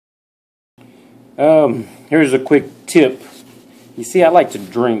Here's a quick tip. You see, I like to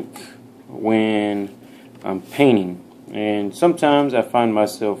drink when I'm painting, and sometimes I find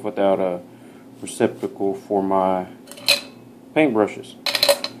myself without a receptacle for my paintbrushes.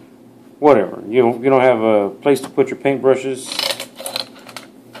 Whatever, you don't have a place to put your paintbrushes,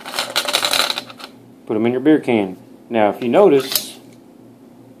 put them in your beer can. Now, if you notice,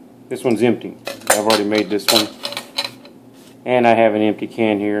 this one's empty. I've already made this one, and I have an empty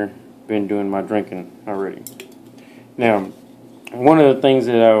can here. Been doing my drinking already. Now, one of the things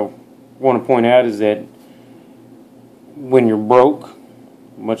that I want to point out is that when you're broke,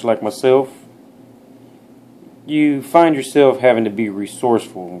 much like myself, you find yourself having to be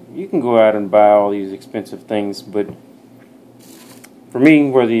resourceful. You can go out and buy all these expensive things, but for me,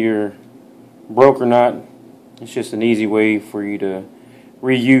 whether you're broke or not, it's just an easy way for you to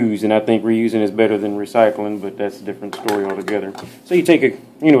reuse, and I think reusing is better than recycling, but that's a different story altogether. So you take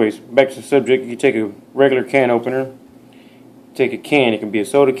anyways, back to the subject, you take a regular can opener, take a can, it can be a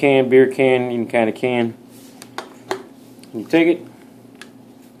soda can, beer can, any kind of can. You take it,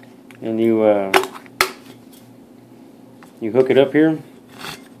 and you hook it up here,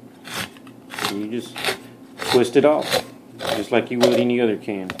 and you just twist it off, just like you would any other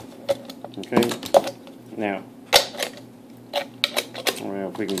can. Okay? Now, well,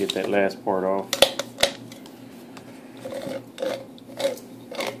 if we can get that last part off.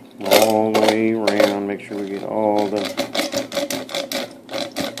 All the way around, make sure we get all the...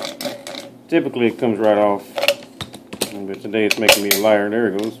 Typically it comes right off, but today it's making me a liar. There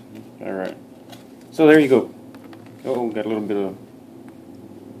it goes. Alright. So there you go. Oh, got a little bit of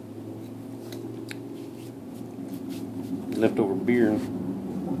leftover beer.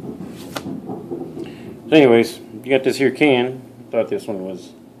 So anyways, you got this here can. I thought this one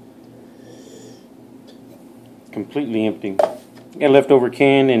was completely empty. You got a leftover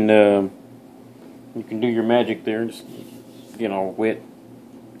can, and you can do your magic there, just get all wet.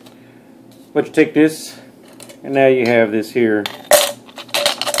 But you take this, and now you have this here.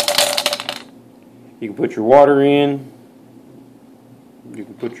 You can put your water in. You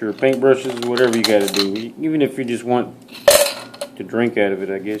can put your paintbrushes, whatever you got to do. Even if you just want to drink out of it,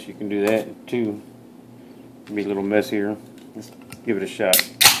 I guess you can do that too. It'll be a little messier. Let's give it a shot.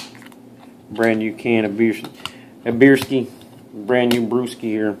 Brand new can of beerski, brand new brewski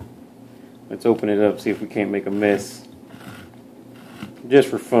here. Let's open it up, see if we can't make a mess. Just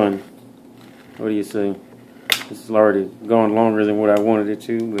for fun. What do you say? This has already gone longer than what I wanted it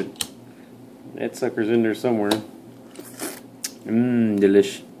to, but that sucker's in there somewhere.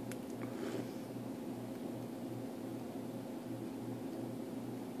 Delish.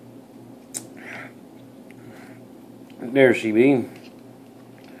 There she be.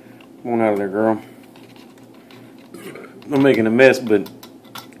 Come on out of there, girl. I'm making a mess, but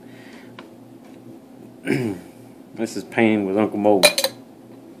this is painting with Uncle Mo.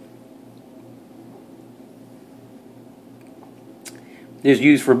 Just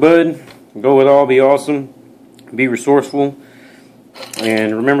use for bud. Go with all. Be awesome. Be resourceful.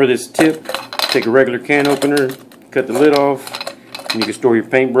 And remember this tip. Take a regular can opener. Cut the lid off. And you can store your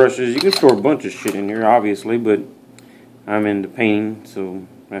paintbrushes. You can store a bunch of shit in here, obviously, but I'm into painting, so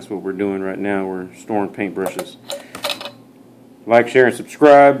that's what we're doing right now. We're storing paintbrushes. Like, share, and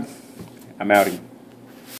subscribe. I'm outie.